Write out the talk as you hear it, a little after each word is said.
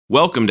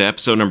Welcome to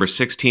episode number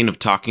 16 of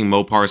Talking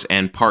Mopars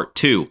and part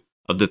 2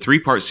 of the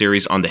 3-part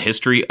series on the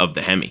history of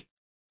the Hemi.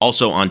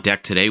 Also on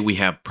deck today, we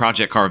have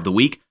Project Car of the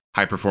Week,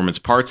 high-performance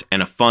parts,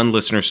 and a fun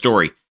listener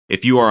story.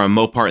 If you are a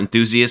Mopar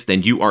enthusiast,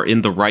 then you are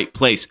in the right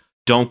place.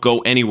 Don't go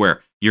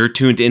anywhere. You're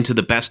tuned into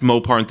the best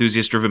Mopar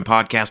enthusiast-driven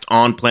podcast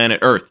on planet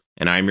Earth.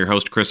 And I am your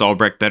host, Chris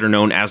Albrecht, better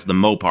known as the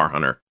Mopar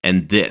Hunter.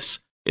 And this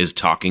is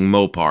Talking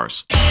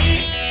Mopars.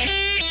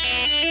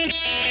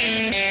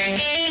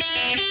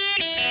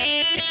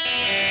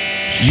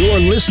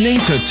 You're listening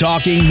to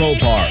Talking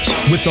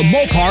Mopars with the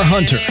Mopar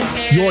Hunter,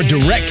 your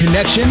direct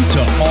connection to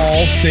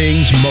all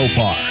things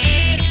Mopar.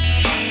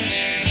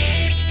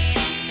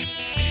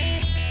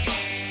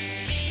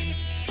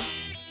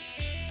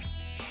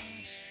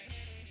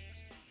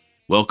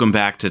 Welcome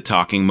back to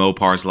Talking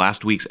Mopars.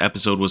 Last week's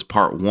episode was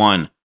part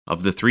 1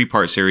 of the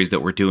 3-part series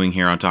that we're doing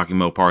here on Talking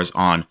Mopars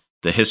on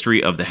the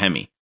history of the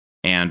Hemi.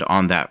 And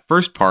on that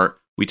first part,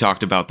 we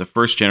talked about the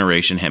first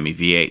generation Hemi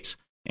V8s.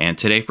 And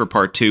today for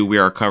part 2, we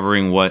are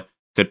covering what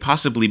could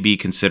possibly be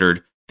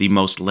considered the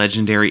most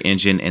legendary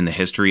engine in the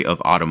history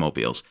of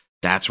automobiles.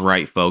 That's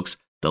right, folks,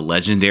 the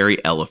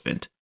legendary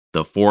Elephant,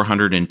 the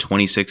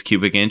 426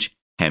 cubic inch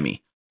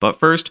Hemi. But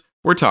first,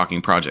 we're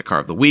talking Project Car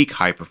of the Week,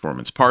 high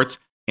performance parts,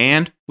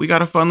 and we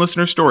got a fun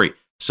listener story.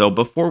 So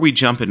before we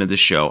jump into the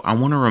show, I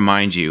want to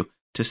remind you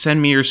to send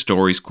me your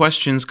stories,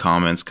 questions,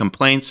 comments,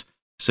 complaints,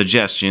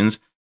 suggestions,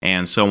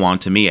 and so on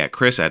to me at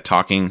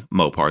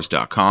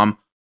chris@talkingmopars.com,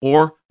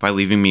 or by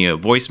leaving me a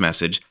voice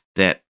message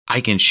that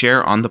I can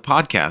share on the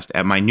podcast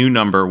at my new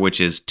number,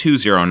 which is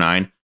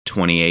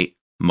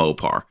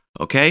 209-28-MOPAR.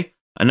 Okay?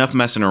 Enough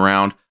messing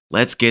around.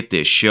 Let's get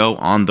this show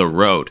on the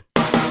road.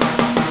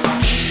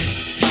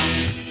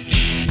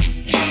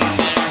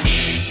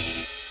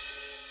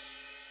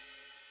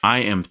 I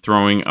am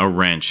throwing a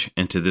wrench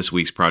into this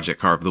week's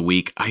Project Car of the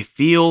Week. I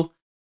feel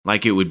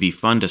like it would be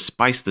fun to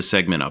spice the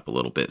segment up a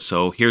little bit.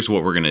 So here's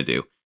what we're going to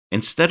do.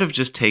 Instead of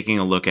just taking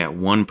a look at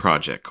one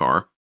project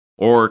car,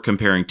 or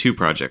comparing 2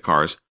 project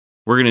cars,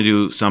 we're going to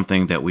do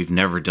something that we've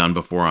never done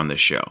before on this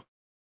show.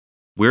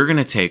 We're going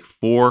to take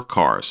 4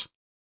 cars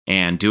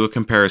and do a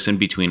comparison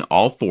between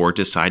all 4,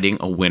 deciding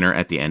a winner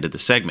at the end of the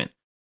segment.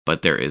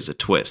 But there is a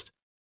twist.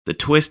 The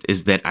twist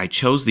is that I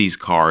chose these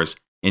cars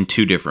in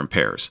 2 different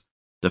pairs.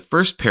 The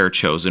first pair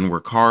chosen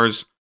were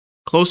cars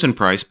close in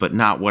price, but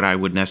not what I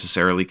would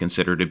necessarily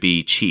consider to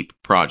be cheap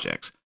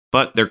projects.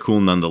 But they're cool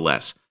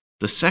nonetheless.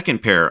 The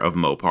second pair of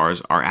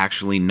Mopars are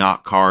actually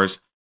not cars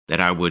that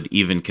I would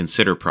even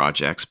consider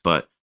projects,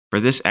 but for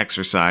this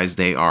exercise,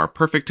 they are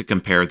perfect to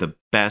compare the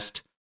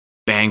best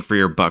bang for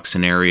your buck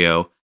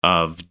scenario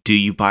of, do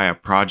you buy a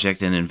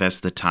project and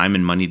invest the time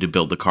and money to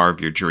build the car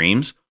of your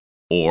dreams?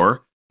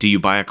 Or do you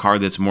buy a car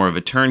that's more of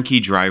a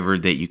turnkey driver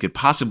that you could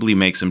possibly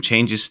make some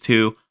changes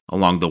to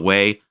along the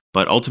way,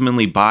 but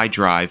ultimately buy,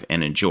 drive,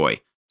 and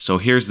enjoy? So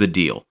here's the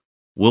deal.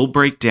 We'll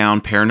break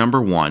down pair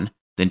number 1,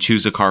 then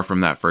choose a car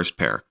from that first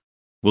pair.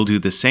 We'll do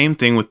the same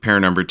thing with pair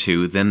number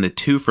 2, then the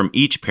 2 from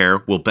each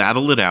pair will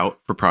battle it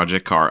out for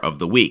Project Car of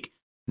the Week.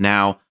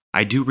 Now,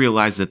 I do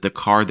realize that the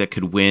car that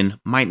could win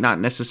might not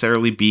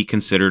necessarily be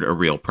considered a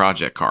real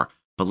project car,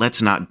 but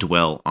let's not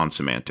dwell on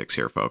semantics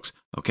here, folks,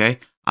 okay?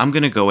 I'm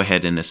going to go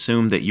ahead and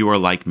assume that you are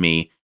like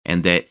me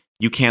and that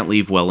you can't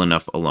leave well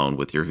enough alone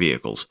with your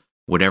vehicles.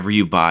 Whatever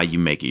you buy, you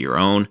make it your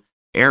own.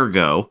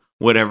 Ergo,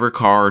 whatever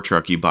car or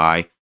truck you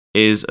buy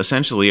is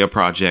essentially a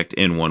project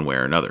in one way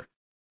or another.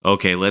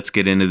 Okay, let's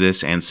get into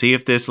this and see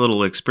if this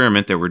little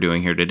experiment that we're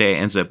doing here today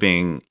ends up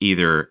being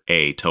either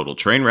a total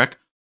train wreck,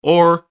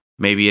 or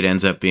maybe it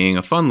ends up being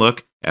a fun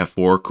look at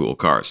 4 cool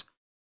cars.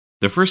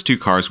 The first 2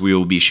 cars we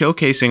will be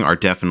showcasing are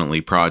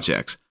definitely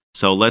projects,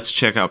 so let's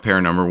check out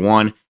pair number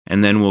 1,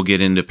 and then we'll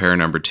get into pair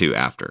number 2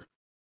 after.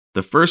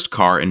 The first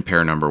car in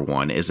pair number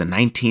 1 is a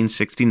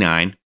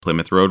 1969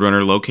 Plymouth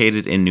Roadrunner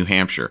located in New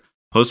Hampshire,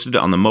 posted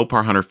on the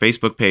Mopar Hunter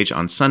Facebook page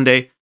on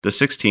Sunday, the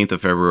 16th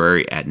of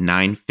February at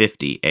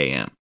 9:50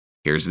 a.m.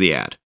 Here's the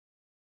ad.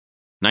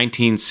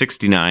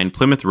 1969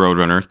 Plymouth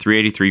Roadrunner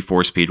 383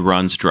 4-speed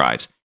runs,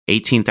 drives,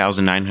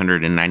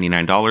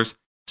 $18,999,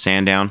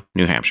 Sandown,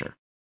 New Hampshire.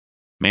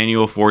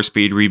 Manual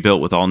 4-speed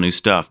rebuilt with all new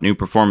stuff, new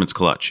performance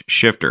clutch,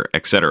 shifter,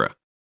 etc.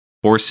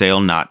 For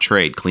sale, not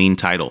trade, clean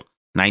title.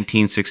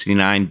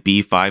 1969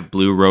 B5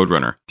 Blue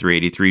Roadrunner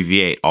 383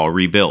 V8, all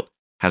rebuilt,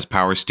 has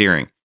power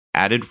steering,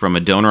 added from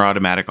a donor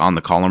automatic on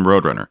the column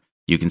Roadrunner.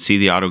 You can see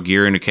the auto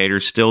gear indicator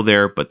still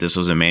there, but this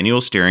was a manual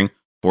steering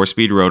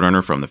 4-speed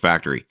Roadrunner from the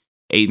factory.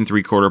 8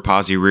 3/4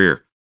 posi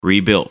rear.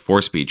 Rebuilt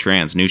 4-speed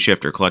trans, new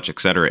shifter, clutch,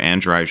 etc.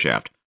 and drive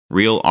shaft.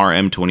 Real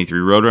RM23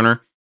 Roadrunner.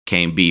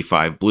 Came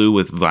B5 blue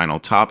with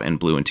vinyl top and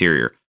blue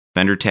interior.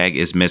 Fender tag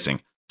is missing.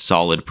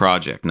 Solid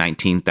project,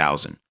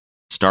 $19,000.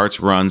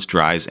 Starts, runs,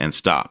 drives, and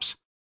stops.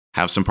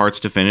 Have some parts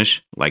to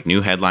finish, like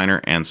new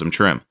headliner and some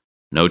trim.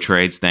 No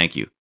trades, thank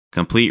you.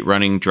 Complete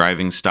running,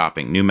 driving,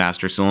 stopping. New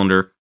master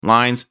cylinder,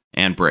 lines,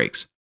 and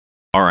brakes.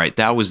 All right,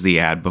 that was the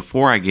ad.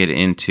 Before I get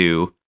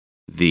into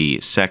the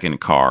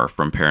second car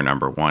from pair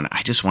number 1,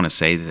 I just want to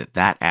say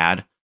that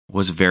ad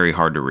was very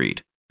hard to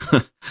read.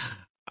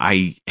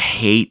 I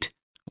hate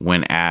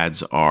when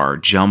ads are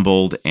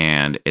jumbled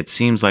and it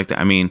seems like that.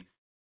 I mean,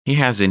 he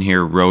has in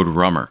here Road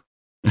Rummer.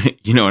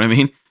 You know what I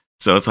mean?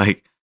 So it's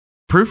like,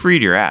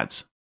 proofread your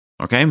ads.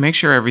 Okay, make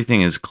sure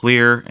everything is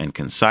clear and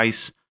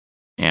concise.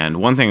 And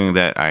one thing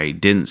that I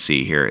didn't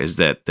see here is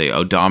that the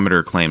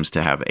odometer claims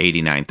to have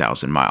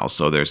 89,000 miles.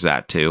 So there's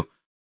that too.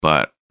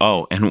 But,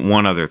 oh, and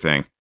one other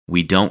thing.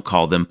 We don't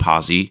call them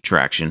posi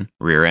traction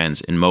rear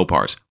ends in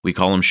Mopars. We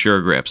call them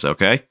Sure Grips,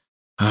 okay?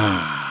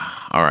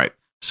 All right.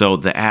 So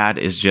the ad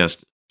is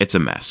just, it's a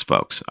mess,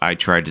 folks. I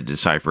tried to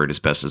decipher it as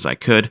best as I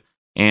could,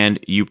 and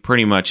you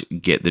pretty much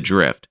get the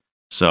drift.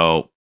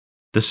 So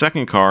the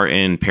second car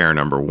in pair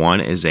number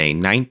 1 is a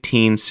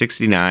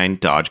 1969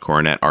 Dodge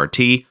Coronet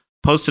RT,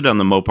 posted on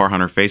the Mopar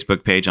Hunter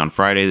Facebook page on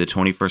Friday, the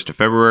 21st of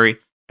February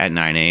at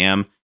 9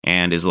 a.m.,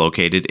 and is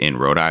located in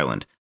Rhode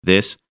Island.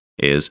 This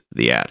is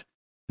the ad.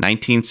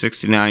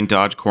 1969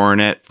 Dodge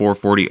Coronet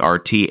 440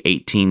 RT,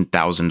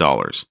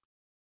 $18,000.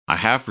 I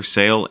have for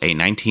sale a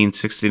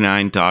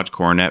 1969 Dodge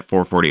Coronet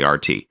 440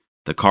 RT.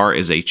 The car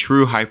is a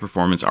true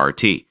high-performance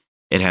RT.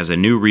 It has a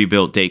new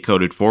rebuilt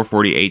date-coded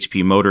 440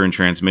 HP motor and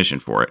transmission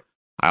for it.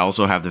 I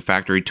also have the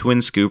factory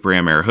twin-scoop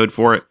ram air hood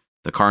for it.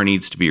 The car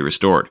needs to be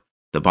restored.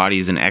 The body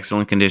is in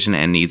excellent condition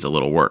and needs a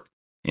little work.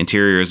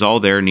 Interior is all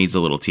there, needs a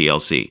little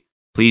TLC.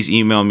 Please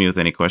email me with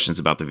any questions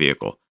about the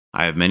vehicle.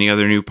 I have many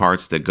other new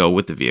parts that go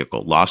with the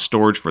vehicle, lost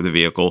storage for the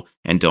vehicle,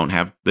 and don't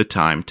have the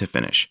time to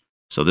finish.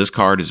 So this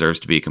car deserves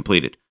to be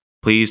completed.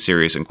 Please,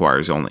 serious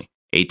inquiries only.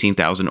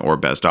 $18,000 or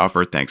best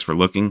offer. Thanks for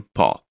looking.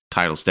 Paul.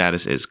 Title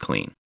status is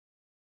clean.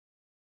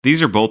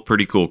 These are both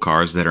pretty cool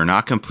cars that are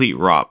not complete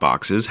rot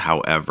boxes.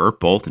 However,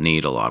 both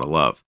need a lot of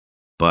love.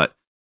 But,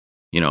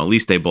 at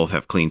least they both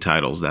have clean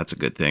titles. That's a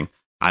good thing.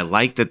 I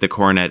like that the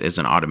Coronet is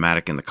an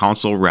automatic in the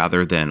console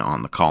rather than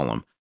on the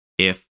column.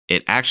 If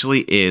it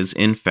actually is,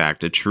 in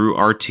fact, a true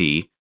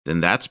RT,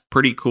 then that's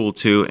pretty cool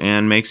too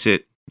and makes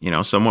it,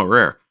 somewhat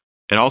rare.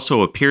 It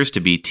also appears to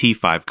be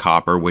T5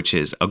 copper, which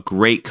is a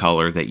great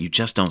color that you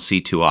just don't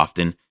see too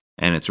often,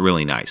 and it's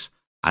really nice.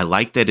 I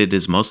like that it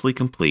is mostly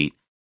complete,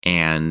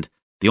 and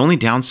the only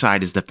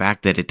downside is the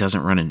fact that it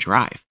doesn't run and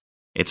drive.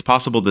 It's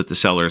possible that the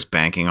seller is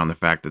banking on the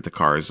fact that the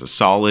car is a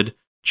solid,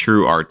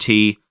 true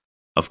RT.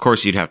 Of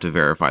course, you'd have to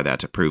verify that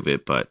to prove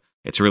it, but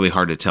it's really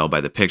hard to tell by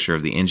the picture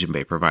of the engine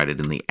bay provided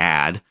in the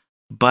ad.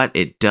 But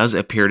it does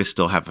appear to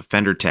still have a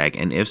fender tag,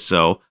 and if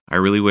so, I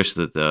really wish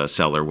that the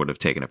seller would have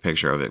taken a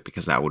picture of it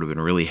because that would have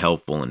been really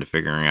helpful into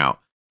figuring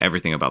out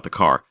everything about the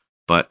car.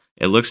 But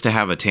it looks to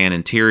have a tan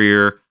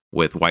interior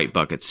with white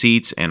bucket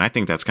seats, and I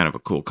think that's kind of a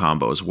cool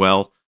combo as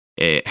well.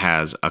 It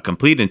has a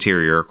complete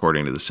interior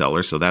according to the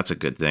seller, so that's a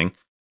good thing.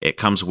 It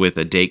comes with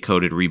a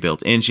date-coded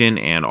rebuilt engine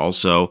and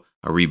also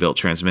a rebuilt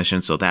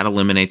transmission, so that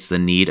eliminates the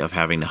need of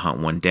having to hunt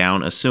one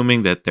down,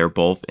 assuming that they're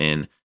both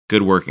in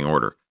good working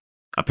order.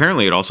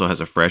 Apparently, it also has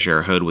a fresh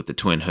air hood with the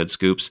twin hood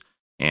scoops,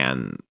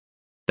 and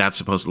that's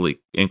supposedly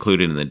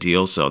included in the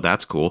deal, so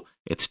that's cool.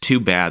 It's too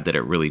bad that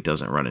it really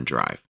doesn't run and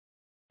drive.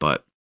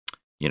 But,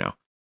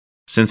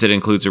 since it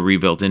includes a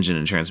rebuilt engine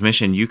and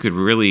transmission, you could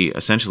really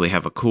essentially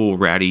have a cool,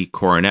 ratty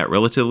Coronet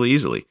relatively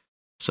easily.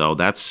 So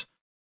that's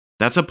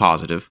a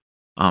positive.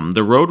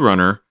 The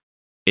Roadrunner,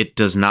 it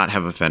does not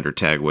have a fender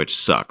tag, which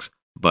sucks.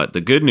 But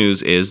the good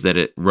news is that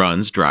it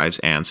runs, drives,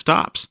 and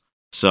stops.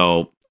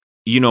 So,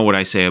 you know what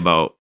I say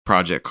about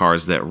project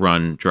cars that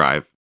run,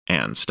 drive,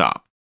 and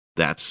stop.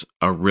 That's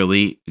a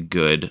really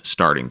good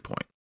starting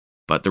point.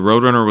 But the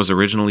Roadrunner was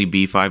originally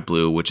B5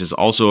 blue, which is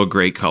also a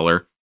great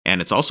color, and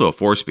it's also a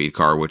 4-speed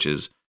car, which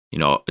is,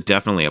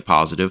 definitely a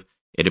positive.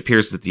 It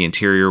appears that the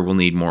interior will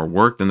need more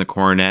work than the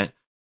Coronet,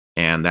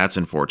 and that's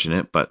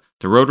unfortunate, but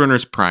the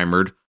Roadrunner's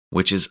primered,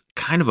 which is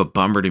kind of a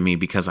bummer to me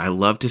because I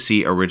love to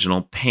see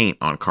original paint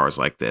on cars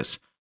like this.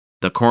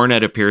 The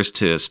Coronet appears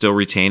to still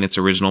retain its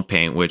original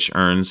paint, which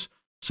earns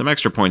some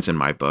extra points in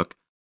my book.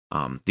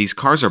 These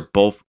cars are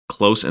both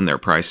close in their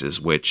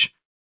prices, which,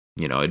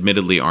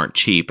 admittedly aren't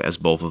cheap as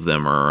both of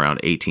them are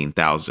around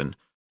 $18,000.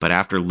 But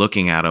after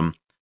looking at them,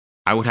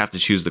 I would have to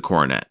choose the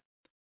Coronet.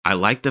 I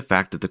like the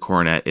fact that the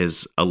Coronet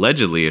is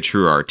allegedly a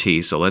true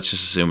RT, so let's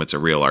just assume it's a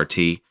real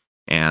RT,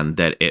 and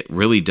that it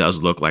really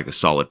does look like a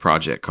solid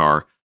project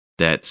car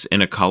that's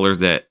in a color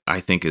that I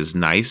think is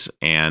nice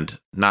and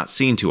not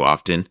seen too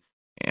often.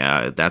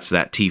 That's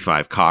that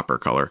T5 copper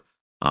color.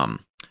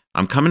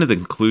 I'm coming to the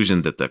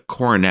conclusion that the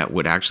Coronet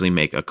would actually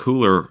make a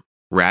cooler,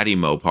 ratty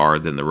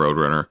Mopar than the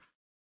Roadrunner.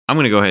 I'm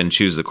going to go ahead and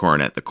choose the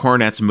Coronet. The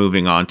Coronet's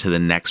moving on to the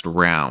next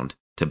round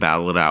to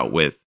battle it out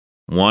with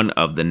one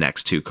of the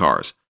next two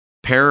cars.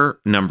 Pair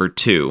number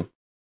 2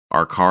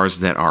 are cars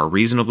that are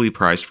reasonably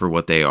priced for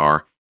what they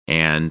are,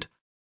 and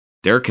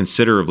they're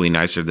considerably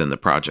nicer than the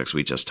projects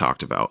we just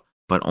talked about.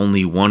 But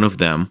only one of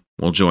them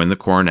will join the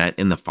Coronet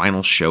in the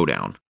final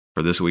showdown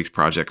for this week's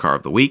Project Car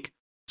of the Week.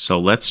 So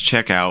let's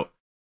check out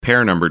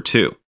pair number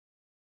 2.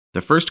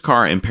 The first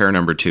car in pair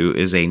number 2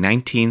 is a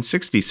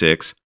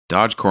 1966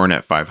 Dodge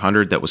Coronet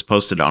 500 that was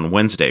posted on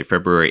Wednesday,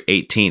 February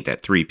 18th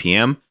at 3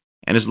 p.m.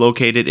 and is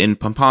located in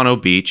Pompano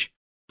Beach,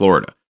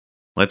 Florida.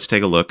 Let's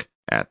take a look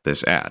at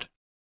this ad.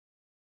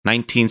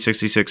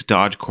 1966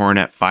 Dodge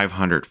Coronet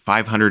 500,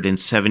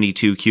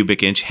 572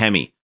 cubic inch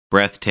Hemi,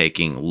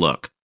 breathtaking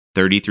look,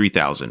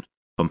 $33,000,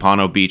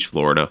 Pompano Beach,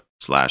 Florida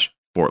 /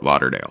 Fort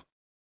Lauderdale.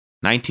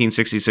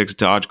 1966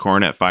 Dodge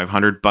Coronet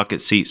 500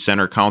 bucket seat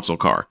center console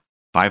car,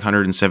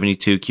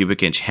 572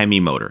 cubic inch Hemi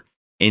motor,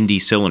 Indy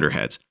cylinder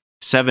heads,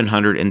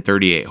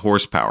 738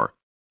 horsepower,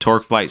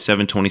 TorqueFlite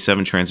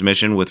 727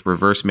 transmission with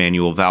reverse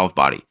manual valve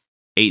body,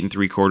 8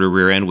 3/4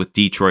 rear end with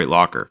Detroit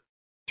locker,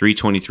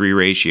 323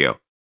 ratio,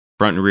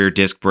 front and rear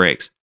disc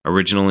brakes,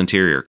 original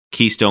interior,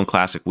 Keystone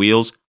Classic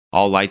wheels,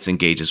 all lights and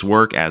gauges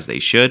work as they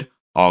should,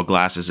 all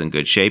glasses in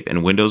good shape,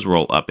 and windows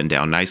roll up and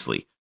down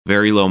nicely.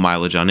 Very low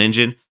mileage on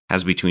engine,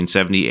 has between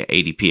 70 and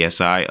 80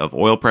 psi of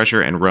oil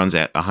pressure and runs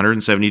at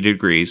 170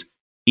 degrees,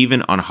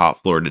 even on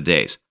hot Florida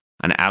days.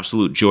 An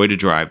absolute joy to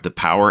drive. The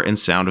power and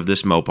sound of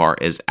this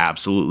Mopar is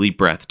absolutely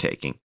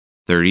breathtaking.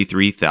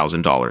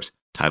 $33,000.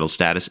 Title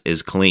status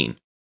is clean.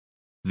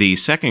 The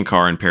second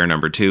car in pair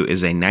number 2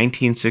 is a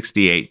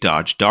 1968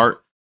 Dodge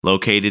Dart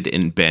located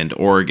in Bend,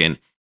 Oregon,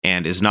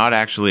 and is not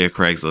actually a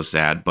Craigslist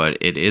ad, but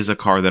it is a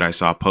car that I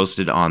saw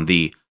posted on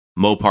the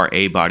Mopar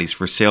A Bodies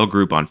for Sale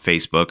group on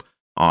Facebook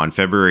on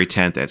February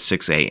 10th at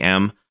 6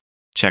 a.m.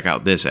 Check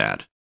out this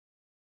ad.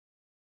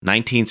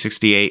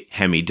 1968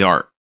 Hemi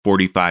Dart,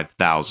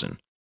 $45,000,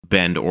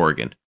 Bend,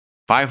 Oregon.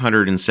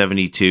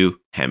 572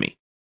 Hemi.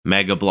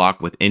 Mega block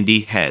with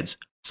Indy heads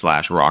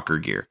 / rocker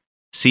gear.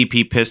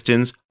 CP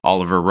pistons,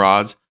 Oliver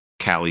rods,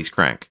 Callie's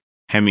crank.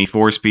 Hemi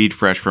 4-speed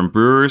fresh from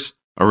Brewers.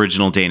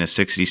 Original Dana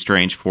 60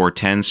 Strange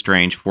 410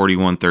 Strange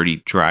 4130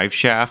 drive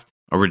shaft.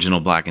 Original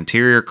black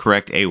interior,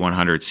 correct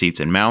A100 seats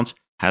and mounts.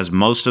 Has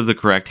most of the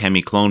correct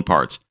Hemi clone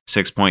parts.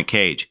 6-point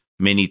cage.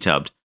 Mini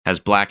tubbed. Has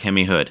black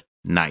Hemi hood.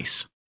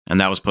 Nice. And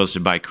that was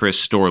posted by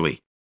Chris Storley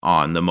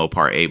on the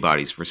Mopar A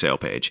Bodies for Sale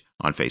page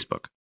on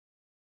Facebook.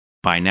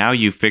 By now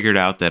you've figured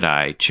out that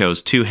I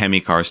chose 2 Hemi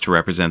cars to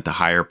represent the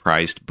higher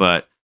priced,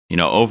 but,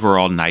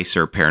 overall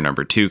nicer pair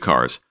number 2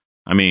 cars.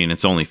 I mean,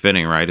 it's only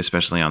fitting, right?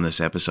 Especially on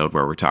this episode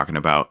where we're talking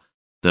about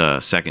the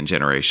second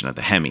generation of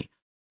the Hemi.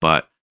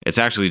 But it's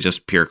actually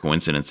just pure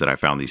coincidence that I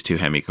found these 2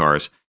 Hemi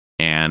cars,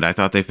 and I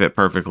thought they fit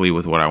perfectly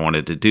with what I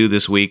wanted to do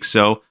this week,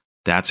 so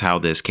that's how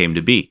this came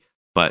to be.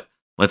 But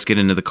let's get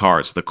into the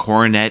cars. The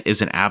Coronet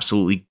is an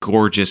absolutely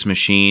gorgeous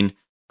machine.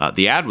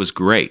 The ad was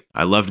great.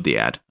 I loved the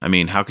ad. I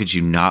mean, how could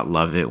you not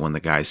love it when the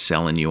guy's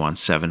selling you on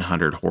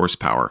 700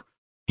 horsepower?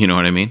 You know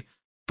what I mean?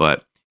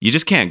 But you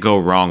just can't go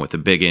wrong with a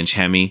big inch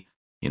Hemi,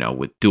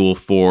 with dual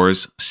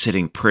 4s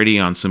sitting pretty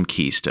on some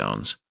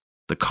Keystones.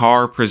 The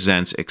car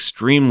presents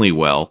extremely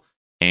well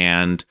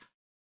and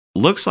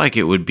looks like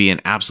it would be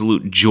an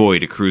absolute joy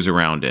to cruise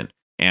around in.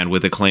 And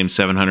with a claimed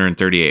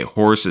 738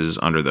 horses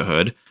under the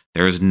hood,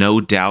 there is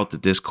no doubt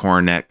that this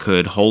Coronet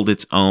could hold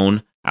its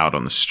own out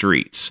on the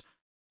streets.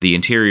 The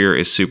interior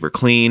is super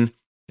clean.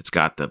 It's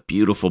got the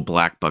beautiful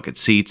black bucket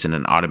seats and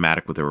an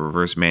automatic with a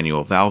reverse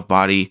manual valve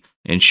body,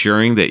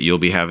 ensuring that you'll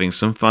be having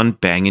some fun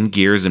banging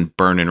gears and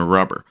burning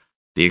rubber.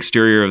 The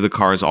exterior of the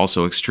car is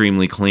also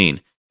extremely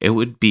clean. It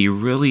would be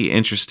really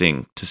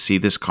interesting to see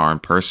this car in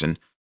person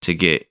to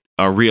get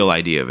a real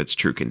idea of its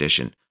true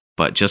condition.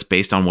 But just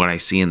based on what I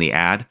see in the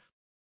ad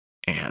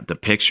and the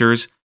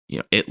pictures,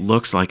 it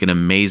looks like an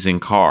amazing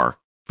car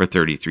for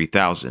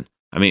 $33,000.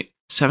 I mean,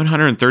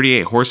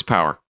 738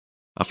 horsepower,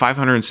 a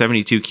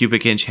 572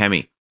 cubic inch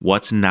Hemi.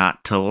 What's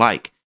not to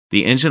like?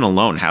 The engine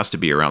alone has to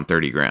be around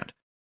 $30,000.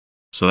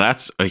 So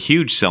that's a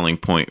huge selling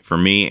point for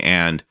me.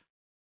 And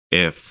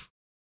if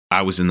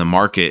I was in the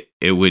market,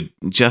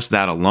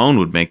 that alone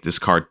would make this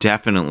car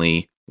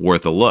definitely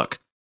worth a look.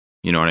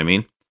 You know what I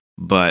mean?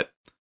 But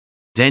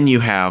then you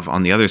have,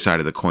 on the other side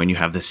of the coin, you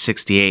have the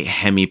 68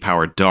 Hemi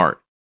powered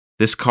Dart.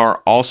 This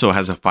car also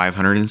has a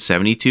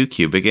 572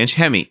 cubic inch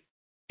Hemi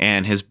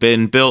and has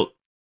been built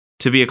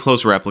to be a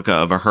close replica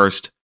of a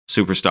Hurst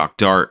Superstock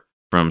Dart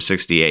from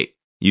 68,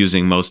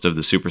 using most of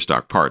the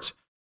Superstock parts.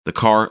 The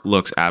car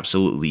looks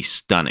absolutely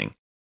stunning.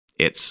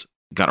 It's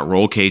got a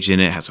roll cage in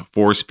it, has a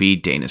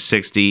 4-speed Dana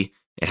 60.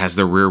 It has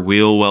the rear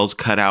wheel wells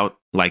cut out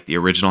like the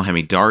original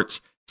Hemi Darts.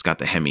 It's got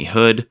the Hemi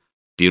hood,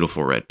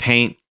 beautiful red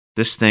paint.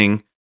 This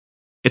thing,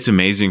 it's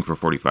amazing for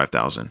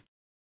 $45,000.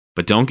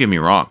 But don't get me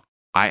wrong,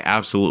 I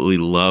absolutely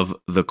love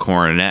the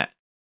Coronet.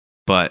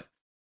 But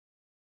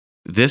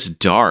this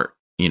Dart,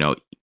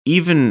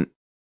 even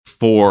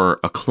for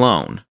a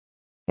clone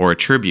or a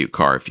tribute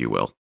car, if you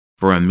will,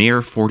 for a mere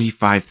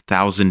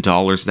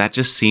 $45,000, that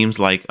just seems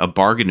like a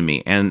bargain to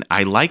me. And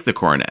I like the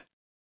Coronet,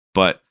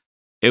 but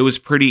it was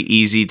pretty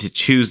easy to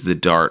choose the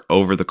Dart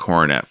over the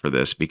Coronet for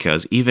this,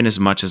 because even as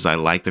much as I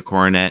like the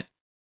Coronet,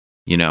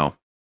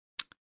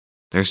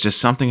 there's just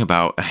something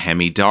about a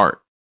Hemi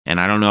Dart. And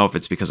I don't know if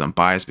it's because I'm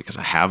biased because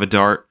I have a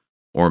Dart,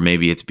 or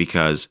maybe it's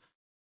because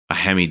a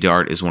Hemi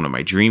Dart is one of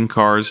my dream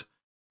cars,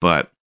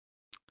 but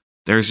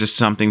there's just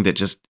something that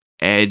just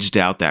edged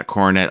out that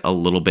Coronet a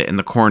little bit. And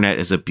the Coronet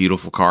is a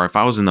beautiful car. If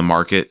I was in the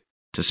market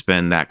to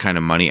spend that kind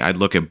of money, I'd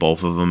look at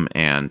both of them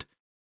and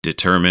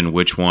determine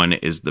which one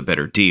is the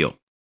better deal.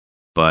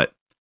 But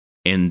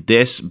in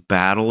this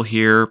battle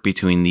here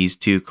between these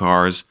two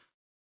cars,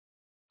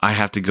 I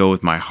have to go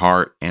with my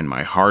heart, and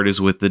my heart is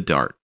with the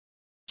Dart.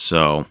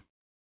 So,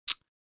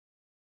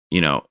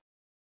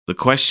 the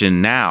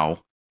question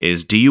now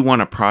is, do you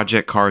want a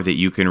project car that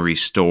you can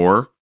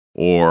restore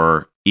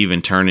or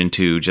even turn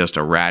into just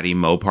a ratty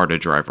Mopar to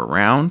drive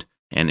around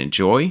and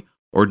enjoy?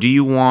 Or do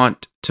you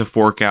want to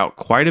fork out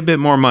quite a bit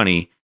more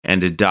money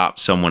and adopt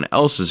someone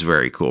else's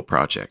very cool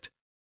project?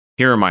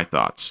 Here are my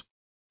thoughts.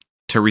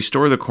 To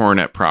restore the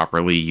Coronet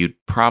properly, you'd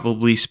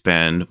probably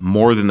spend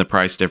more than the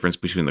price difference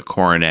between the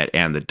Coronet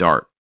and the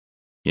Dart.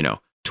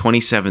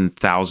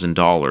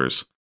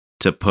 $27,000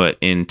 to put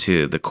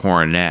into the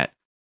Coronet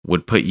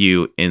would put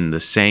you in the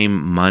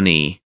same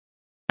money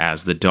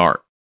as the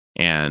Dart.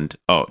 And,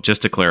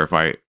 just to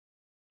clarify,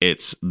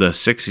 it's the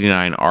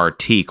 69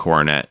 RT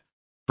Coronet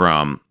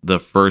from the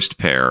first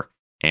pair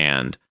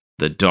and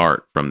the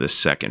Dart from the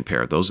second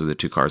pair. Those are the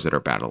two cars that are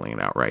battling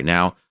it out right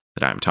now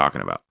that I'm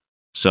talking about.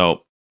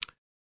 So,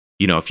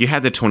 if you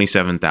had the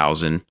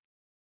 $27,000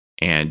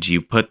 and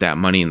you put that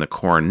money in the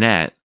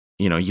Coronet,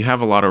 you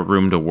have a lot of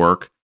room to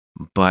work,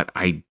 but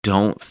I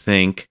don't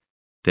think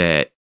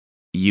that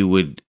you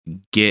would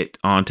get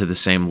onto the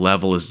same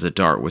level as the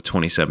Dart with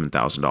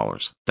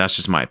 $27,000. That's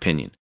just my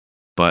opinion.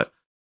 But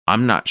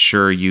I'm not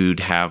sure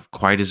you'd have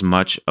quite as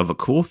much of a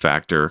cool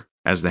factor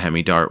as the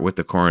Hemi Dart with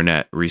the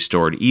Coronet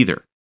restored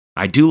either.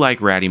 I do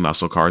like ratty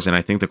muscle cars, and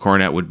I think the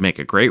Coronet would make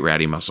a great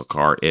ratty muscle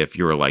car if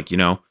you were like,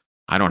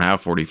 I don't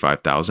have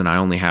 $45,000, I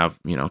only have,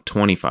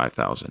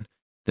 $25,000.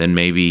 Then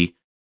maybe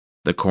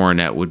the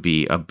Coronet would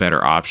be a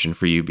better option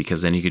for you,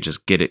 because then you could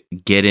just get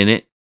in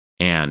it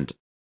and,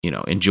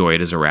 enjoy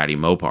it as a ratty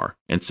Mopar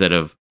instead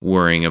of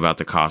worrying about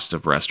the cost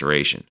of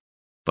restoration.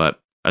 But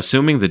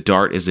assuming the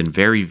Dart is in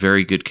very,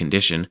 very good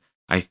condition,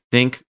 I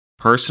think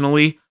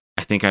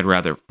I'd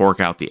rather fork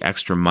out the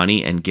extra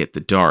money and get the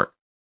Dart.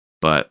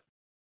 But,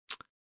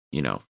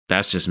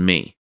 that's just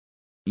me.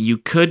 You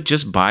could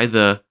just buy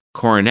the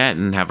Coronet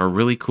and have a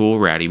really cool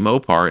ratty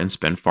Mopar and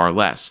spend far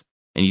less,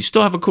 and you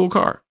still have a cool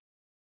car.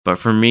 But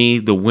for me,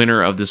 the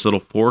winner of this little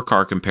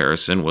 4-car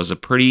comparison was a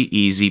pretty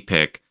easy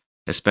pick,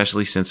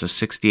 especially since a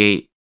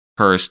 68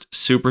 Hurst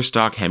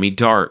Superstock Hemi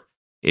Dart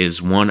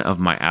is one of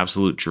my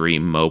absolute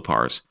dream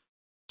Mopars.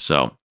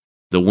 So,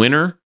 the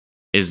winner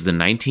is the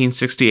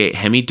 1968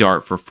 Hemi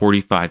Dart for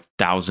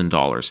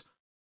 $45,000.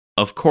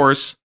 Of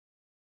course,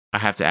 I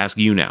have to ask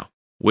you now,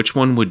 which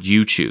one would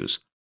you choose?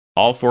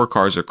 All 4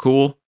 cars are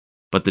cool,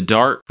 but the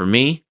Dart, for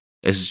me,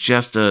 is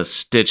just a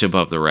stitch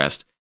above the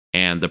rest.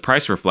 And the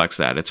price reflects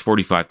that. It's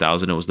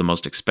 $45,000. It was the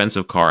most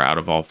expensive car out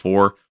of all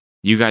 4.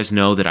 You guys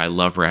know that I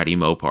love ratty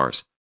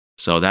Mopars.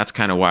 So that's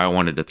kind of why I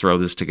wanted to throw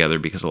this together,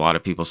 because a lot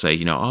of people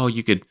say,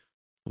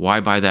 why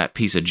buy that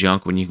piece of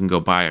junk when you can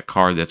go buy a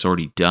car that's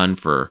already done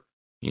for,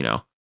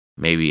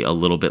 maybe a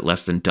little bit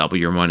less than double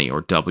your money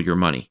or double your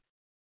money.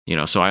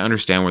 So I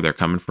understand where they're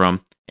coming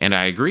from. And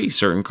I agree,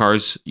 certain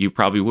cars you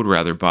probably would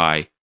rather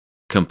buy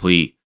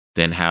complete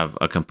than have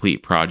a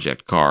complete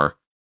project car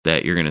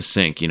that you're going to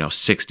sink,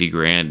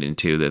 $60,000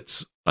 into,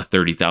 that's a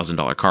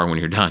 $30,000 car when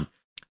you're done.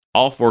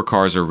 All 4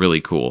 cars are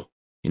really cool.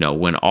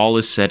 When all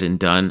is said and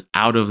done,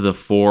 out of the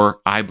 4,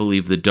 I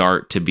believe the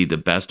Dart to be the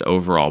best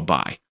overall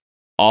buy.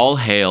 All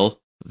hail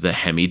the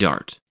Hemi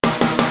Dart.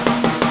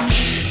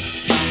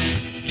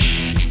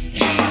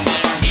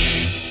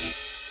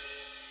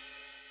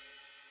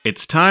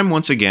 It's time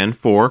once again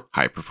for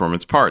High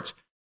Performance Parts,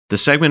 the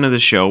segment of the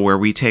show where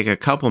we take a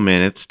couple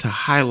minutes to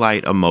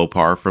highlight a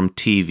Mopar from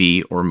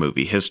TV or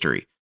movie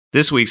history.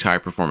 This week's high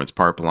performance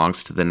part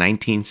belongs to the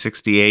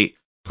 1968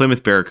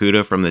 Plymouth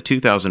Barracuda from the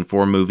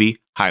 2004 movie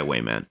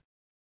Highwaymen.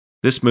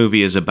 This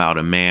movie is about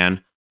a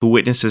man who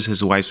witnesses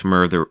his wife's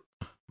murder.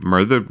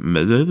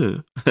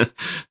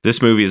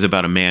 This movie is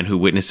about a man who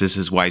witnesses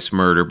his wife's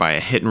murder by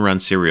a hit-and-run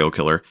serial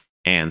killer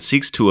and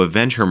seeks to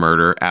avenge her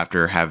murder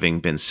after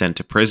having been sent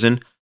to prison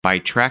by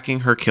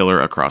tracking her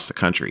killer across the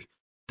country.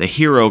 The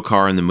hero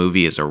car in the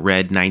movie is a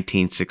red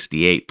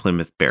 1968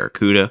 Plymouth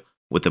Barracuda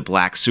with a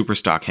black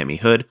Superstock Hemi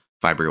hood,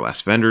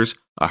 fiberglass fenders,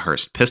 a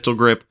Hurst pistol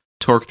grip,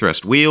 torque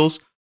thrust wheels,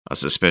 a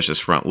suspicious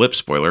front lip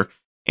spoiler,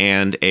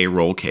 and a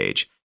roll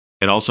cage.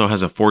 It also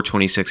has a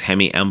 426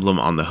 Hemi emblem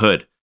on the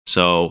hood,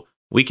 so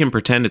we can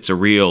pretend it's a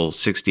real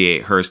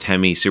 68 Hurst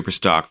Hemi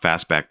Superstock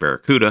Fastback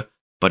Barracuda,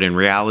 but in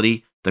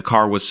reality, the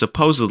car was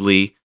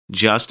supposedly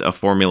just a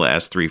Formula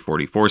S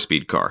 344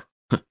 speed car.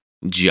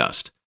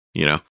 Just,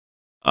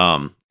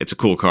 it's a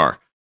cool car,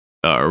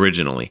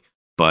 originally,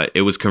 but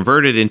it was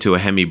converted into a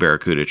Hemi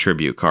Barracuda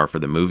tribute car for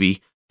the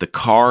movie. The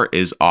car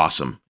is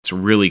awesome. It's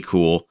really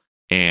cool,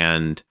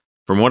 and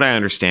from what I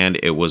understand,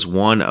 it was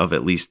one of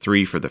at least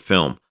 3 for the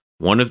film.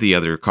 One of the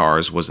other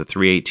cars was a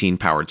 318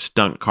 powered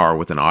stunt car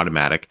with an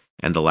automatic,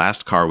 and the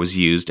last car was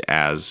used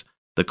as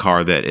the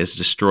car that is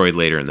destroyed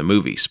later in the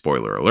movie.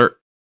 Spoiler alert.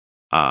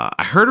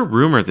 I heard a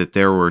rumor that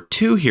there were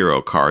 2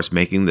 hero cars,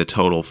 making the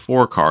total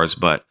 4 cars,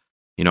 but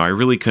I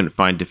really couldn't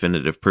find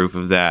definitive proof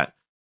of that.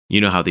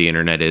 You know how the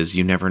internet is.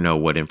 You never know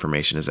what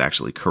information is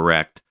actually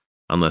correct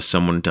unless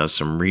someone does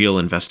some real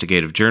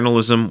investigative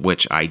journalism,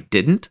 which I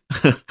didn't.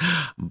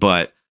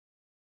 But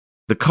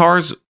the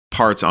cars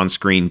parts on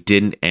screen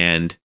didn't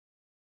end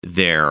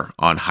there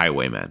on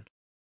Highwaymen.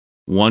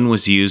 One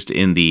was used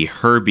in the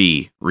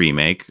Herbie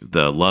remake,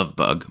 the Love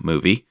Bug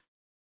movie.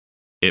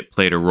 It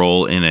played a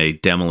role in a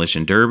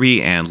demolition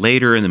derby, and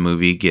later in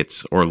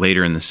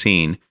the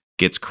scene,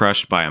 gets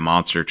crushed by a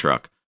monster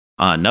truck.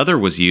 Another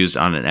was used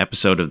on an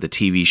episode of the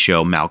TV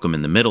show Malcolm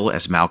in the Middle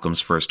as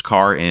Malcolm's first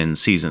car in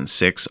Season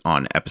 6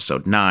 on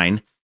Episode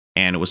 9,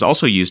 and it was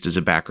also used as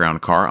a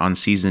background car on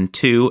Season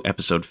 2,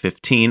 Episode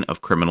 15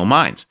 of Criminal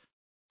Minds.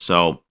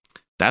 So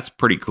that's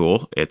pretty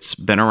cool. It's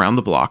been around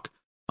the block.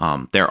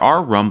 There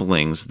are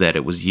rumblings that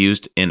it was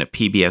used in a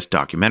PBS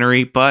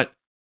documentary, but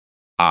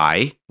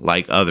I,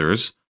 like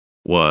others,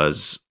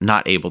 was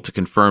not able to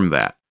confirm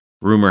that.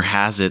 Rumor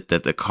has it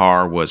that the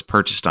car was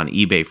purchased on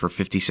eBay for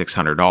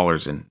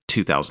 $5,600 in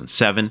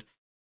 2007,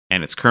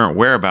 and its current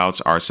whereabouts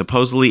are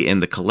supposedly in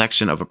the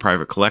collection of a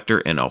private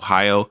collector in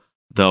Ohio,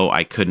 though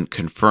I couldn't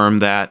confirm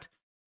that.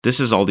 This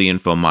is all the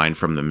info mined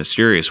from the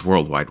mysterious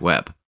World Wide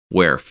Web,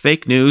 where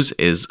fake news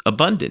is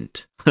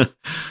abundant.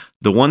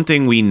 The one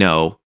thing we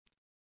know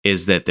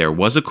is that there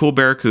was a cool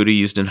Barracuda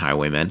used in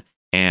Highwaymen,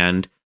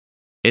 and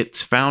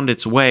it's found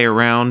its way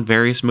around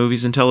various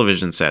movies and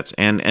television sets,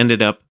 and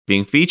ended up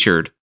being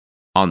featured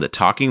on the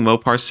Talking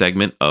Mopar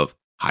segment of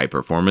High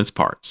Performance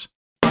Parts.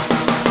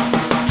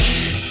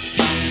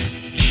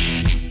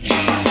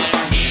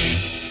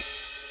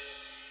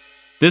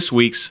 This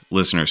week's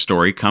listener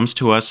story comes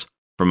to us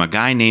from a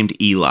guy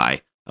named Eli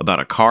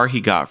about a car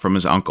he got from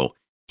his uncle.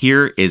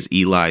 Here is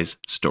Eli's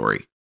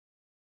story.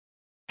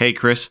 Hey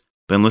Chris,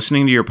 been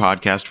listening to your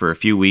podcast for a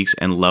few weeks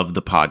and love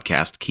the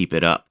podcast. Keep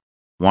it up.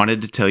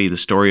 Wanted to tell you the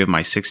story of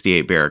my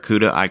 68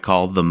 Barracuda I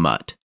call the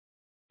Mutt.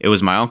 It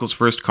was my uncle's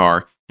first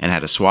car and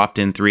had a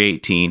swapped-in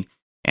 318,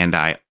 and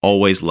I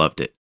always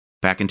loved it.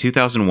 Back in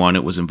 2001,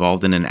 it was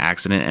involved in an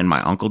accident, and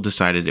my uncle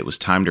decided it was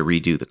time to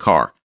redo the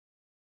car.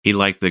 He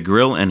liked the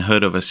grille and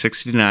hood of a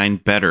 69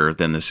 better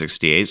than the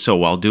 68, so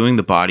while doing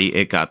the body,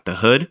 it got the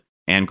hood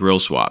and grille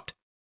swapped.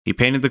 He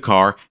painted the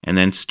car and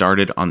then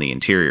started on the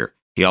interior.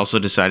 He also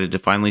decided to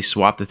finally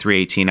swap the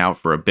 318 out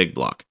for a big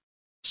block.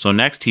 So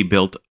next, he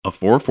built a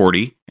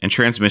 440 and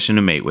transmission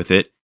to mate with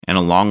it, and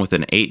along with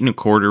an 8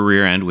 1/4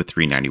 rear end with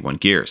 391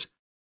 gears.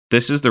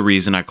 This is the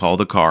reason I call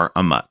the car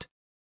a Mutt.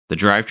 The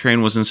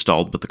drivetrain was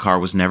installed, but the car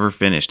was never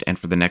finished, and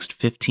for the next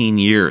 15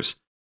 years,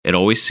 it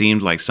always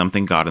seemed like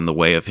something got in the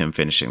way of him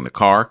finishing the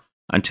car,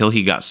 until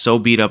he got so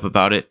beat up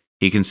about it,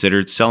 he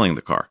considered selling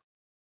the car.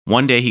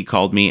 One day he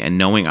called me, and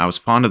knowing I was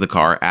fond of the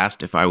car,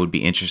 asked if I would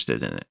be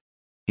interested in it.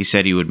 He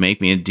said he would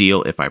make me a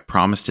deal if I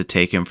promised to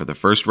take him for the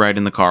first ride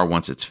in the car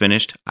once it's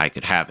finished, I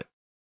could have it.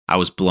 I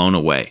was blown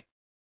away.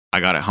 I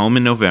got it home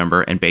in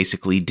November and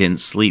basically didn't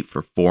sleep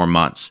for 4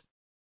 months.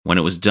 When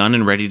it was done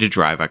and ready to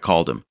drive, I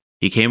called him.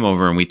 He came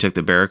over and we took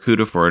the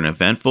Barracuda for an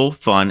eventful,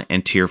 fun,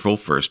 and tearful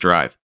first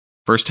drive.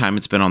 First time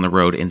it's been on the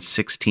road in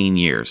 16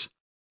 years.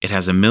 It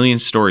has a million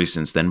stories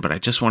since then, but I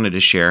just wanted to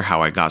share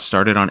how I got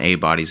started on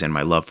A-bodies and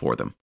my love for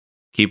them.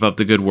 Keep up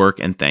the good work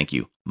and thank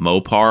you.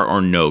 Mopar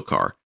or no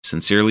car.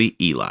 Sincerely,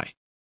 Eli.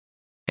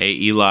 Hey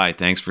Eli,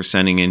 thanks for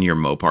sending in your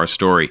Mopar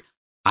story.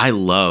 I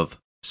love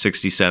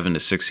 67 to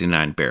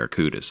 69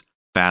 Barracudas.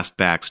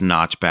 Fastbacks,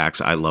 notchbacks,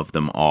 I love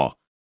them all.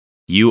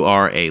 You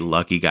are a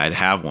lucky guy to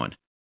have one.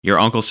 Your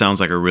uncle sounds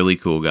like a really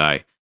cool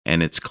guy,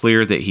 and it's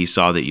clear that he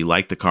saw that you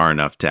liked the car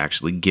enough to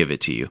actually give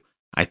it to you.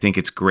 I think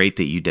it's great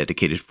that you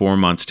dedicated 4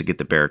 months to get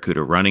the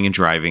Barracuda running and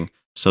driving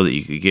so that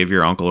you could give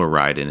your uncle a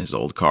ride in his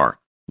old car.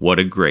 What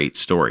a great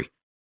story.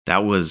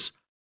 That was,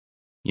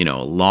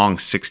 a long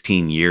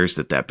 16 years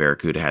that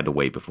Barracuda had to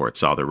wait before it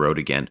saw the road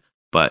again.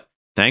 But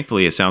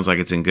thankfully, it sounds like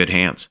it's in good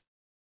hands.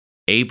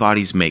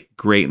 A-bodies make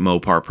great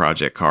Mopar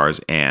project cars,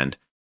 and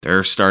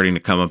they're starting to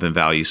come up in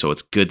value, so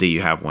it's good that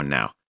you have one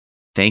now.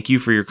 Thank you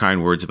for your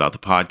kind words about the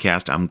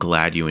podcast. I'm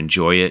glad you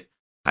enjoy it.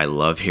 I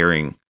love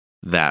hearing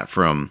that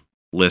from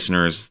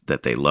listeners,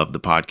 that they love the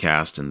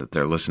podcast and that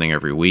they're listening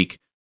every week.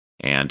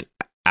 And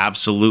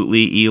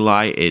absolutely,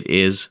 Eli, it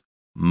is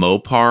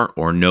Mopar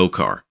or no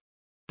car.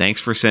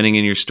 Thanks for sending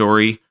in your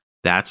story.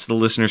 That's the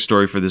listener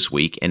story for this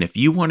week. And if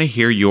you want to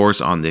hear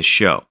yours on this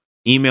show,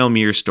 email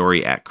me your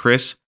story at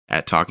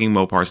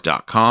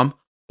chris@talkingmopars.com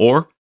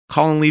or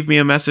call and leave me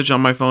a message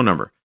on my phone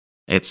number.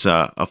 It's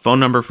a phone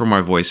number for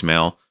my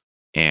voicemail.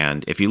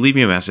 And if you leave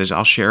me a message,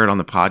 I'll share it on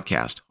the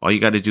podcast. All you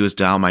got to do is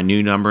dial my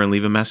new number and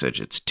leave a message.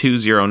 It's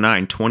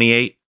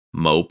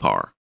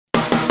 209-28-MOPAR.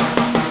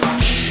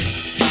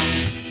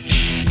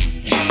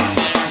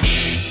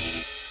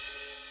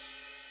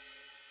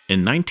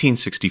 In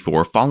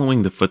 1964,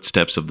 following the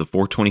footsteps of the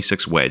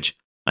 426 Wedge,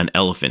 an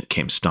elephant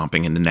came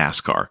stomping into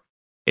NASCAR.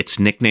 Its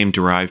nickname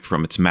derived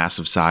from its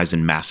massive size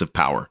and massive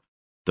power.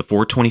 The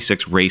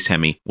 426 Race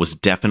Hemi was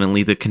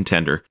definitely the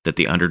contender that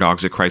the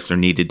underdogs at Chrysler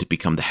needed to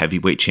become the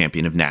heavyweight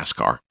champion of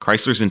NASCAR.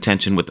 Chrysler's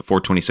intention with the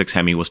 426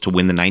 Hemi was to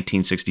win the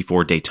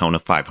 1964 Daytona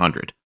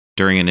 500.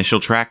 During initial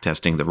track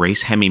testing, the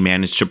Race Hemi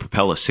managed to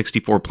propel a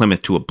 64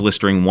 Plymouth to a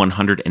blistering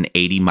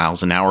 180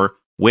 miles an hour,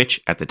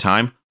 which, at the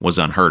time, was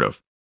unheard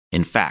of.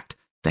 In fact,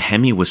 the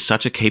Hemi was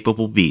such a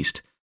capable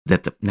beast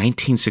that the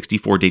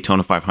 1964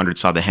 Daytona 500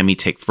 saw the Hemi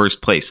take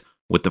first place,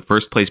 with the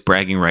first place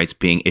bragging rights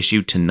being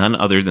issued to none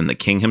other than the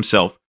king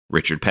himself,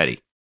 Richard Petty.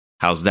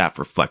 How's that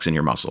for flexing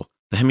your muscle?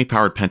 The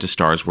Hemi-powered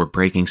Pentastars were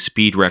breaking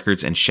speed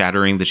records and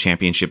shattering the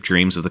championship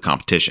dreams of the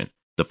competition.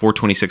 The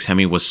 426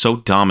 Hemi was so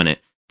dominant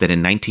that in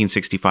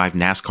 1965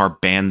 NASCAR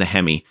banned the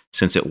Hemi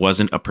since it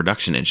wasn't a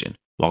production engine.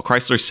 While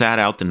Chrysler sat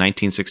out the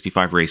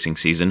 1965 racing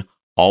season,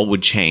 all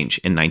would change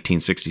in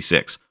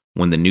 1966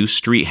 when the new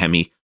street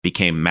Hemi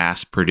became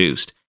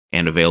mass-produced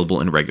and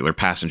available in regular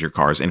passenger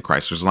cars in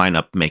Chrysler's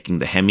lineup, making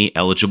the Hemi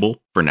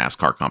eligible for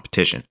NASCAR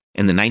competition.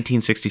 In the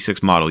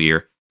 1966 model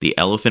year, the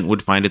Elephant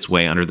would find its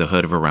way under the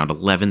hood of around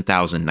 11,000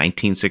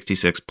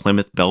 1966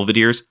 Plymouth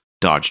Belvederes,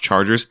 Dodge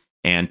Chargers,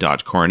 and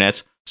Dodge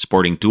Coronets,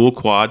 sporting dual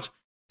quads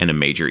and a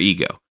major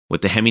ego.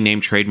 With the Hemi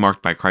name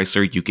trademarked by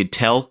Chrysler, you could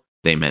tell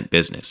they meant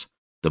business.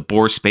 The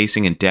bore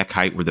spacing and deck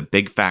height were the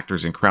big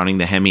factors in crowning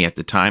the Hemi at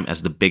the time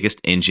as the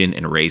biggest engine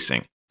in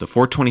racing. The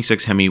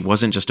 426 Hemi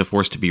wasn't just a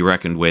force to be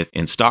reckoned with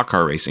in stock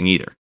car racing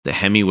either. The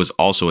Hemi was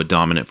also a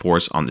dominant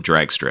force on the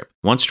drag strip.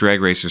 Once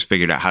drag racers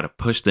figured out how to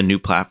push the new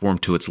platform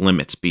to its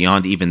limits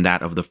beyond even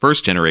that of the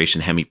first generation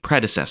Hemi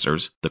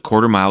predecessors, the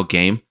quarter-mile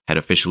game had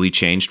officially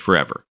changed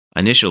forever.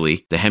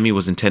 Initially, the Hemi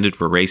was intended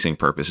for racing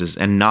purposes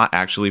and not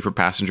actually for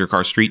passenger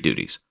car street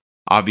duties.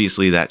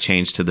 Obviously, that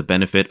changed to the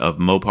benefit of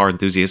Mopar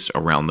enthusiasts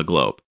around the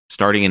globe.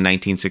 Starting in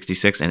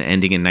 1966 and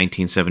ending in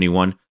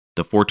 1971,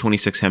 the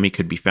 426 Hemi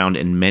could be found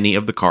in many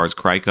of the cars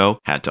Chrysler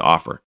had to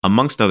offer.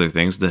 Amongst other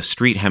things, the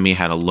street Hemi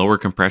had a lower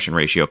compression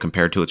ratio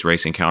compared to its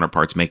racing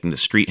counterparts, making the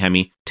street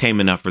Hemi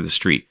tame enough for the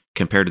street,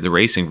 compared to the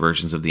racing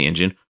versions of the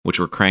engine, which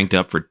were cranked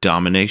up for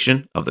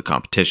domination of the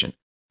competition.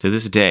 To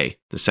this day,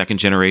 the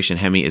second-generation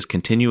Hemi is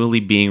continually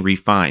being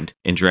refined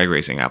in drag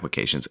racing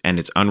applications, and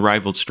its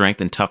unrivaled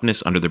strength and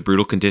toughness under the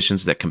brutal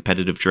conditions that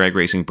competitive drag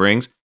racing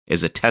brings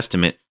is a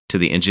testament to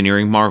the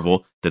engineering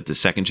marvel that the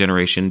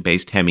second-generation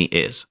based Hemi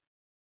is.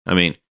 I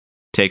mean,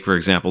 take for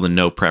example the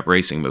no-prep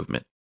racing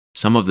movement.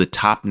 Some of the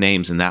top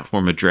names in that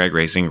form of drag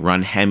racing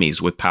run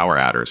Hemis with power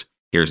adders.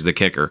 Here's the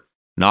kicker.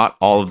 Not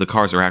all of the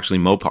cars are actually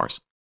Mopars.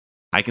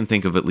 I can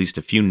think of at least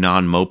a few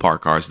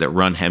non-Mopar cars that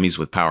run Hemis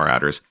with power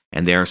adders,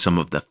 and they are some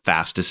of the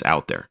fastest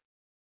out there.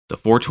 The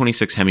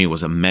 426 Hemi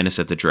was a menace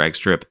at the drag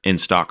strip, in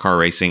stock car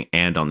racing,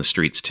 and on the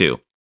streets too.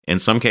 In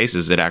some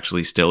cases, it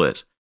actually still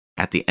is.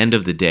 At the end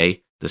of the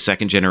day, the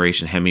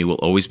second-generation Hemi will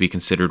always be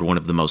considered one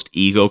of the most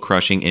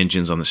ego-crushing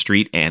engines on the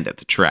street and at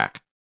the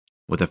track.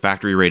 With a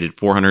factory-rated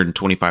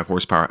 425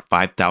 horsepower at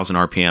 5,000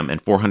 RPM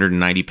and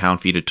 490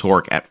 pound-feet of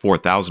torque at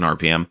 4,000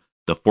 RPM,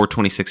 the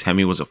 426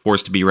 Hemi was a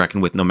force to be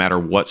reckoned with no matter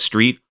what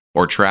street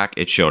or track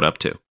it showed up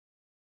to.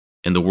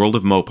 In the world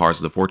of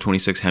Mopars, the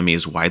 426 Hemi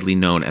is widely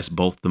known as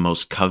both the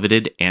most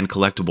coveted and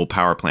collectible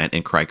power plant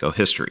in Chrysler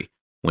history.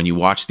 When you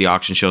watch the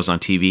auction shows on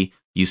TV,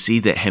 you see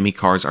that Hemi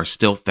cars are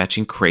still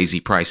fetching crazy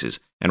prices,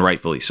 and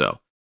rightfully so.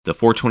 The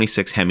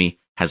 426 Hemi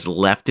has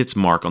left its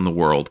mark on the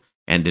world,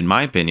 and in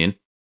my opinion,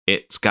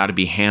 it's got to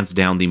be hands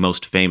down the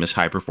most famous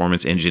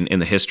high-performance engine in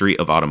the history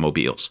of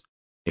automobiles.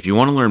 If you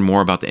want to learn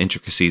more about the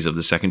intricacies of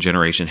the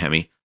second-generation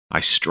Hemi, I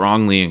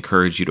strongly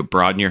encourage you to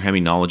broaden your Hemi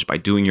knowledge by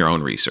doing your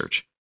own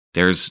research.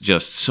 There's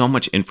just so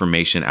much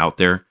information out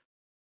there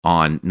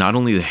on not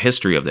only the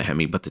history of the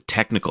Hemi, but the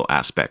technical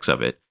aspects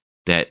of it,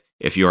 that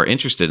if you are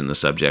interested in the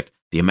subject,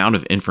 the amount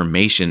of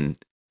information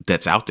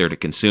that's out there to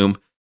consume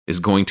is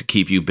going to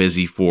keep you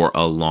busy for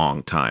a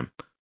long time.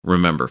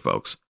 Remember,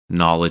 folks,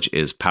 knowledge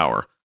is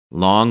power.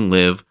 Long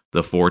live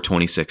the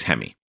 426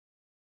 Hemi.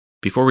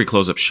 Before we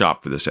close up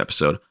shop for this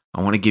episode,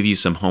 I want to give you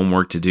some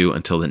homework to do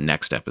until the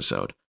next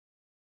episode.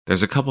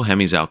 There's a couple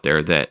Hemis out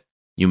there that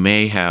you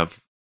may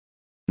have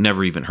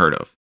never even heard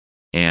of,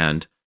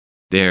 and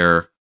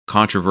they're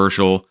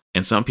controversial,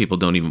 and some people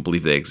don't even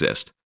believe they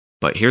exist.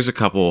 But here's a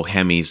couple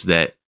Hemis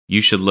that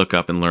you should look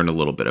up and learn a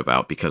little bit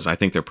about because I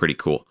think they're pretty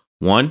cool.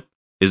 One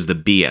is the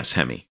BS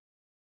Hemi,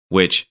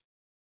 which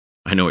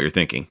I know what you're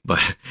thinking,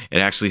 but it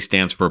actually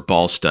stands for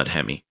Ball Stud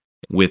Hemi.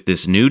 With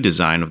this new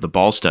design of the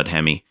Ball Stud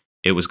Hemi,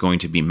 it was going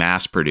to be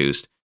mass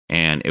produced,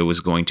 and it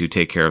was going to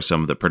take care of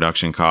some of the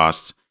production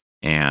costs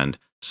and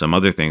some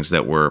other things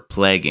that were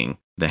plaguing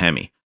the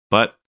Hemi.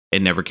 But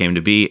it never came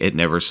to be. It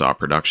never saw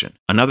production.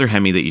 Another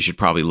Hemi that you should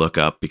probably look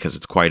up because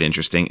it's quite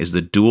interesting is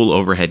the dual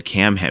overhead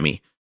cam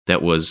Hemi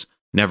that was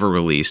never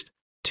released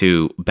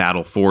to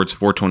battle Ford's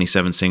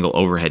 427 single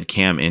overhead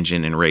cam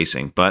engine in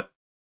racing, but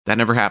that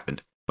never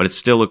happened. But it's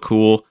still a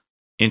cool,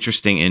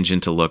 interesting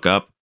engine to look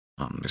up.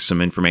 There's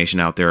some information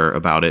out there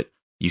about it.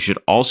 You should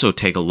also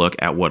take a look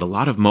at what a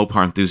lot of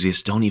Mopar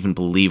enthusiasts don't even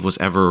believe was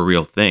ever a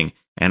real thing,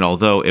 and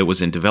although it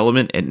was in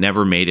development, it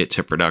never made it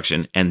to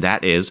production, and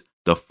that is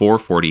the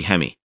 440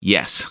 Hemi.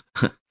 Yes,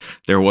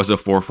 there was a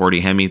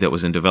 440 Hemi that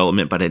was in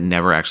development, but it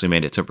never actually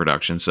made it to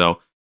production.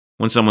 So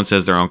when someone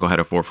says their uncle had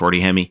a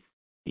 440 Hemi,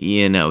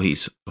 you know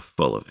he's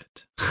full of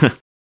it.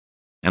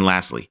 And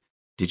lastly,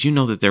 did you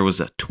know that there was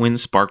a twin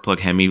spark plug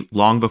Hemi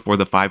long before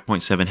the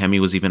 5.7 Hemi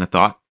was even a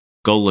thought?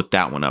 Go look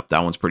that one up.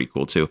 That one's pretty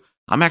cool too.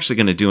 I'm actually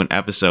going to do an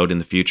episode in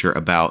the future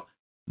about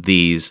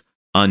these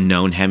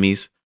unknown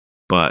Hemis,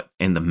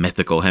 and the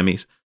mythical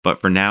Hemis. But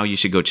for now, you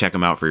should go check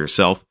them out for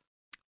yourself.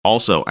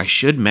 Also, I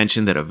should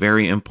mention that a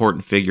very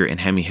important figure in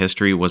Hemi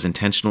history was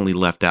intentionally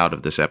left out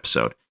of this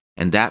episode,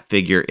 and that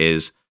figure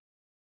is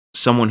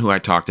someone who I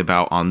talked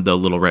about on the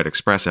Little Red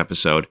Express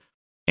episode,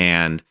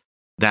 and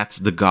that's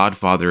the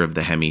godfather of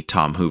the Hemi,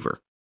 Tom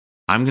Hoover.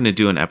 I'm going to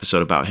do an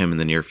episode about him in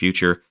the near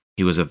future.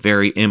 He was a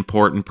very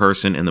important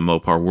person in the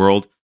Mopar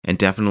world and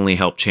definitely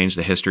helped change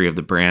the history of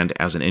the brand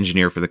as an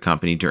engineer for the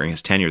company during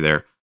his tenure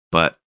there.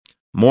 But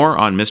more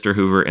on Mr.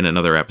 Hoover in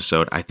another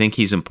episode. I think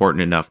he's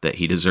important enough that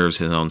he deserves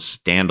his own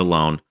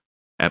standalone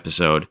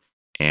episode,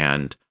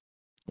 and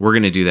we're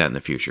going to do that in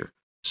the future.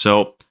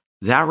 So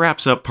that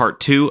wraps up part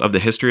 2 of the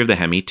history of the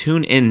Hemi.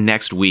 Tune in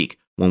next week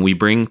when we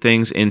bring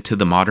things into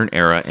the modern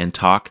era and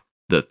talk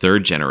the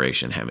 3rd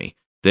generation Hemi.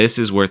 This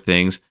is where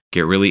things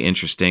get really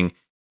interesting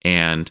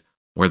and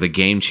where the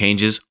game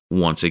changes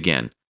once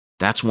again.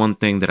 That's one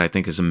thing that I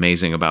think is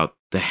amazing about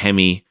the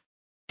Hemi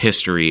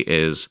history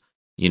is,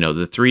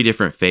 the 3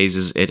 different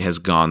phases it has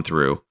gone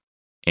through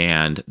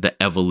and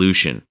the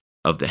evolution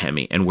of the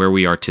Hemi and where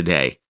we are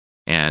today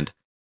and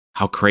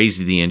how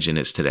crazy the engine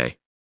is today.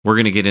 We're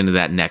going to get into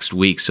that next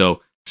week,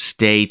 so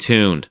stay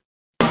tuned.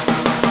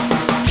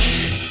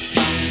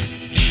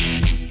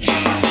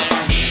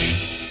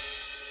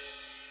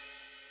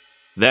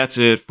 That's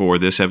it for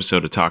this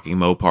episode of Talking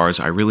Mopars.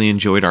 I really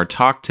enjoyed our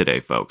talk today,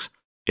 folks.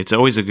 It's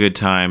always a good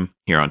time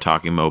here on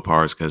Talking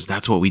Mopars because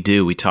that's what we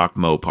do. We talk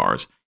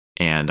Mopars.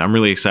 And I'm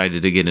really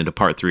excited to get into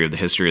part 3 of the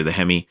history of the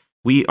Hemi.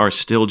 We are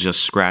still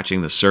just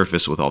scratching the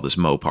surface with all this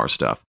Mopar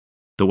stuff.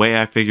 The way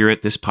I figure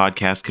it, this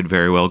podcast could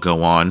very well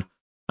go on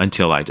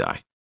until I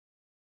die.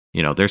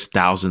 There's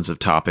thousands of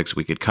topics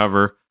we could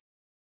cover,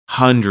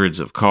 hundreds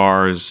of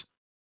cars,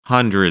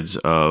 hundreds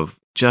of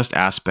just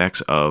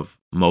aspects of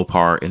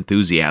Mopar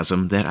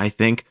enthusiasm that I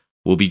think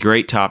will be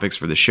great topics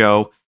for the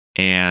show.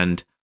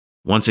 And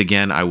once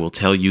again, I will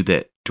tell you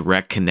that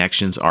direct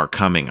connections are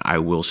coming. I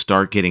will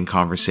start getting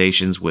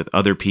conversations with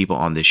other people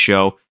on this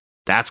show.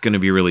 That's going to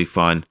be really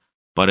fun.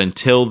 But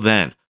until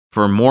then,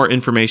 for more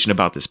information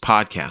about this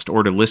podcast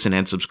or to listen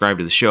and subscribe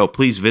to the show,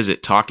 please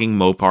visit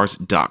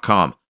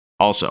talkingmopars.com.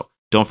 Also,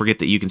 don't forget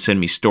that you can send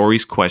me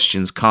stories,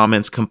 questions,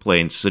 comments,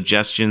 complaints,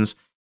 suggestions,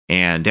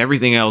 and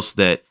everything else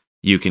that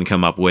you can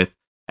come up with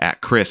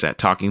at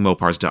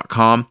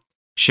chris@talkingmopars.com.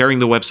 Sharing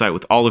the website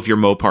with all of your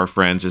Mopar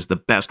friends is the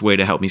best way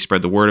to help me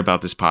spread the word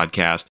about this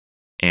podcast.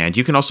 And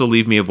you can also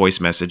leave me a voice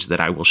message that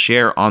I will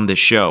share on this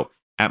show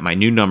at my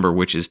new number,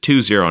 which is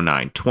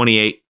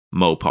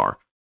 209-28-MOPAR.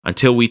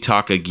 Until we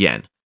talk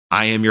again,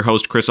 I am your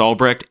host, Chris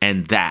Albrecht,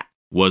 and that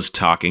was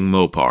Talking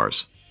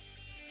Mopars.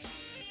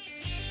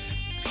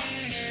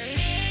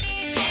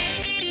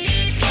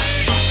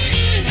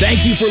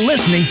 Thank you for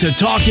listening to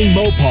Talking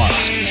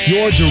Mopars,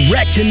 your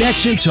direct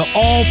connection to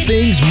all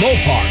things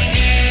Mopar.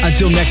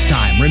 Until next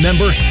time,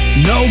 remember,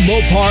 no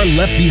Mopar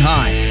left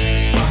behind.